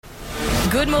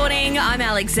Good morning, I'm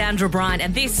Alexandra Bryant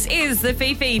and this is the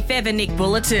Fifi Nick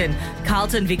Bulletin.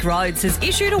 Carlton Vic Roads has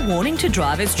issued a warning to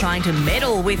drivers trying to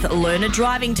meddle with learner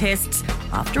driving tests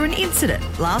after an incident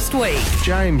last week.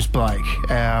 James Blake,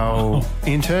 our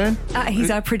intern. He's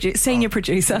our senior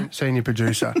producer. Senior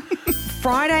producer.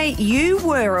 Friday, you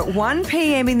were at 1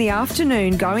 p.m. in the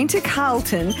afternoon going to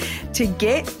Carlton to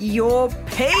get your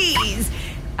P's.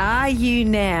 Are you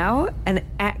now an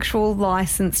actual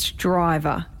licensed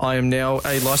driver? I am now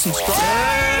a licensed driver.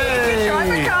 Hey!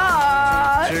 Driver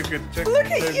card! Look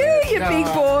at you big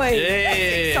boy. Yeah.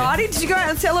 Excited? Did you go out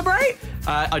and celebrate?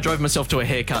 I drove myself to a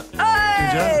haircut.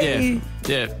 Hey!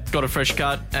 Yeah. Got a fresh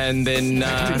cut and then...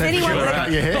 Does anyone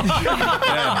Cut your hair?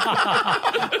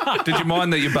 Did you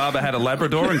mind that your barber had a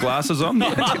Labrador and glasses on?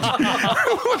 What's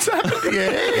happening?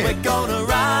 Yeah. We're gonna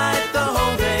ride the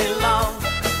whole day long.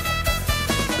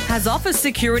 Has office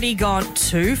security gone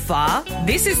too far?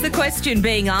 This is the question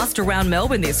being asked around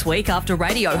Melbourne this week after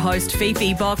radio host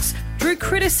Fifi Box drew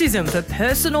criticism for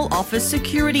personal office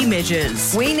security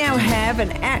measures. We now have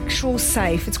an actual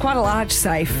safe. It's quite a large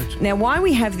safe. Now, why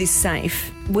we have this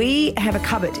safe, we have a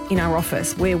cupboard in our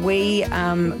office where we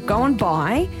go and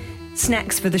buy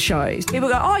snacks for the shows. People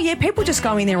go, oh, yeah, people just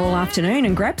go in there all afternoon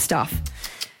and grab stuff.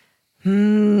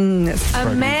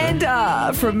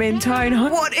 Amanda from Mentone,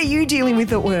 what are you dealing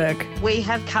with at work? We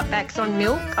have cutbacks on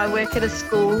milk. I work at a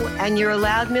school and you're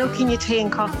allowed milk in your tea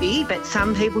and coffee, but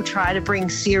some people try to bring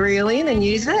cereal in and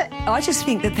use it. I just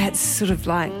think that that's sort of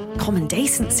like common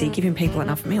decency, giving people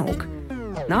enough milk.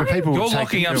 No? People You're take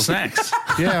locking your up milk. snacks.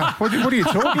 Yeah. What are you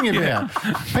talking about?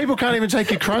 People can't even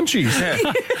take your crunchies. Yeah.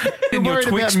 In your worried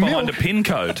Twix about behind milk. a pin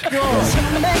code.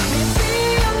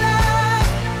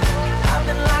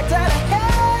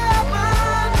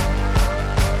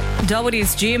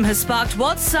 Doherty's Gym has sparked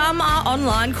what some are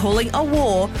online calling a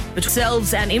war between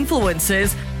themselves and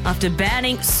influencers after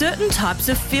banning certain types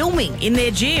of filming in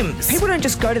their gyms. People don't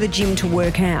just go to the gym to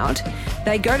work out.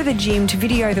 They go to the gym to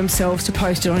video themselves to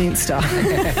post it on Insta.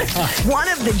 One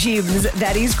of the gyms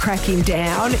that is cracking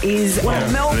down is one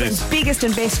of Melbourne's biggest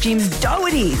and best gyms,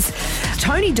 Doherty's.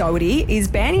 Tony Doherty is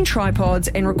banning tripods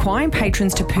and requiring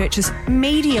patrons to purchase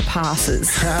media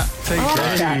passes.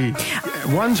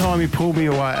 One time he pulled me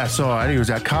away aside. He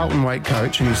was our Carlton weight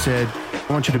coach and he said,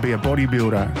 I want you to be a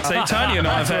bodybuilder. See, Tony and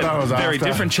I have That's what I had was very after.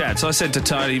 different chats. I said to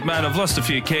Tony, mate, I've lost a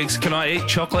few kegs. Can I eat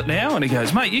chocolate now? And he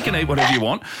goes, mate, you can eat whatever you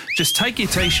want. Just take your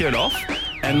T-shirt off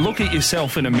and look at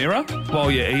yourself in a mirror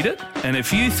while you eat it. And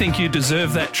if you think you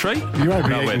deserve that treat... You won't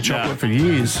be eating chocolate for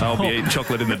years. I'll be eating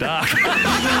chocolate in the dark.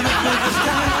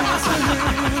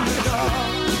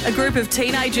 A group of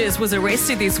teenagers was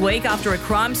arrested this week after a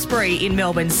crime spree in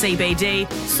Melbourne CBD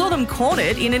saw them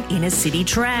cornered in an inner-city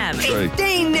tram.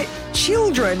 15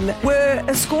 children were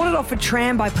escorted off a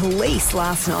tram by police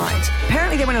last night.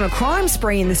 Apparently they went on a crime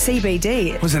spree in the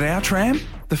CBD. Was it our tram?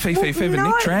 The Fifi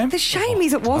Nick tram? The shame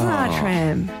is it wasn't our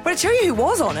tram. But I tell you who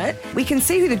was on it. We can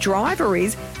see who the driver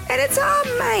is, and it's our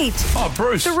mate. Oh,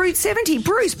 Bruce. The Route 70,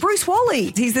 Bruce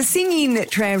Wally. He's the singing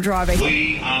tram driver.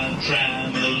 We are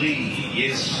Tramily,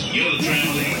 yes, you're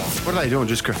Tramily. What are they doing?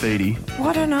 Just graffiti? Well,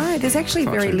 I don't know. There's actually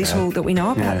Not very too little bad. that we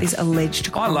know about Yeah. this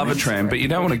alleged crime. I love a tram, but you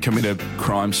don't want to commit a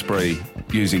crime spree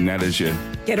using that as your...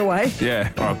 Get away. Yeah.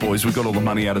 All right, boys, we've got all the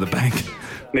money out of the bank.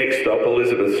 Next stop,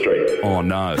 Elizabeth Street. Oh,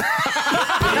 no.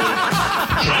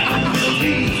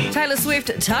 Taylor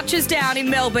Swift touches down in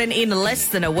Melbourne in less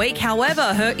than a week.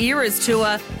 However, her Eras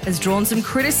tour has drawn some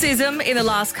criticism in the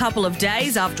last couple of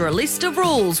days after a list of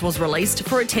rules was released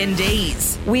for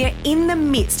attendees. We are in the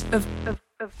midst of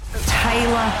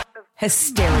Taylor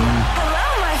hysteria.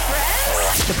 Hello, my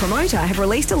friends. The promoter have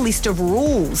released a list of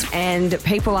rules and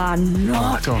people are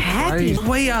not gone happy. crazy.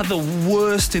 We are the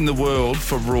worst in the world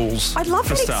for rules. I'd love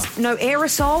for it. stuff. No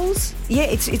aerosols. Yeah,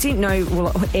 it's in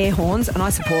air horns, and I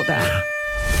support that.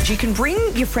 You can bring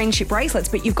your friendship bracelets,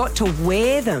 but you've got to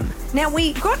wear them. Now,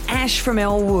 we got Ash from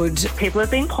Elwood. People have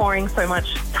been pouring so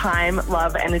much time,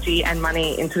 love, energy and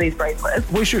money into these bracelets.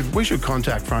 We should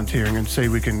contact Frontiering and see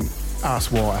if we can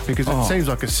ask why, because it seems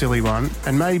like a silly one,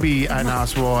 and maybe an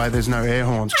ask why there's no air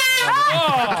horns.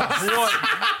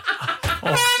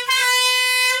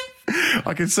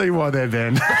 I can see why they're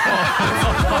banned.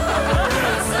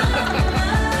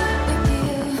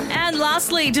 And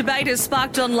lastly, debate has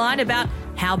sparked online about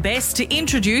how best to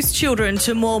introduce children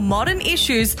to more modern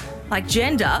issues like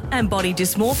gender and body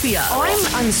dysmorphia.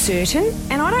 I'm uncertain,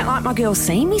 and I don't like my girls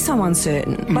seeing me so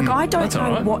uncertain. Like, I don't That's know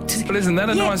all right. what to... But isn't that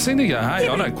a Yeah. nice thing to go, hey,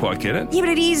 Yeah, I but- don't quite get it. Yeah, but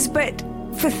it is, but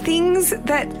for things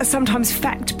that are sometimes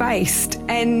fact-based,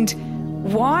 and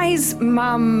why's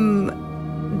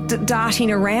mum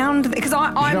darting around because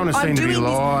I'm don't want to seem to be doing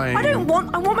this. lying. I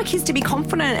want my kids to be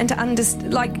confident and to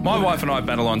understand. Like My wife and I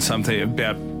battle on something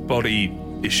about body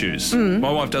issues.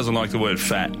 My wife doesn't like the word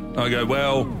fat. I go,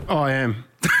 well, I am.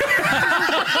 That's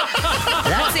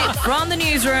it from the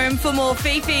newsroom. For more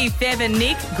Fifi, Fev and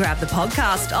Nick, grab the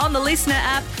podcast on the Listener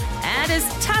app. And as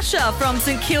Tasha from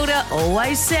St Kilda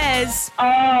always says...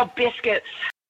 Oh, biscuits.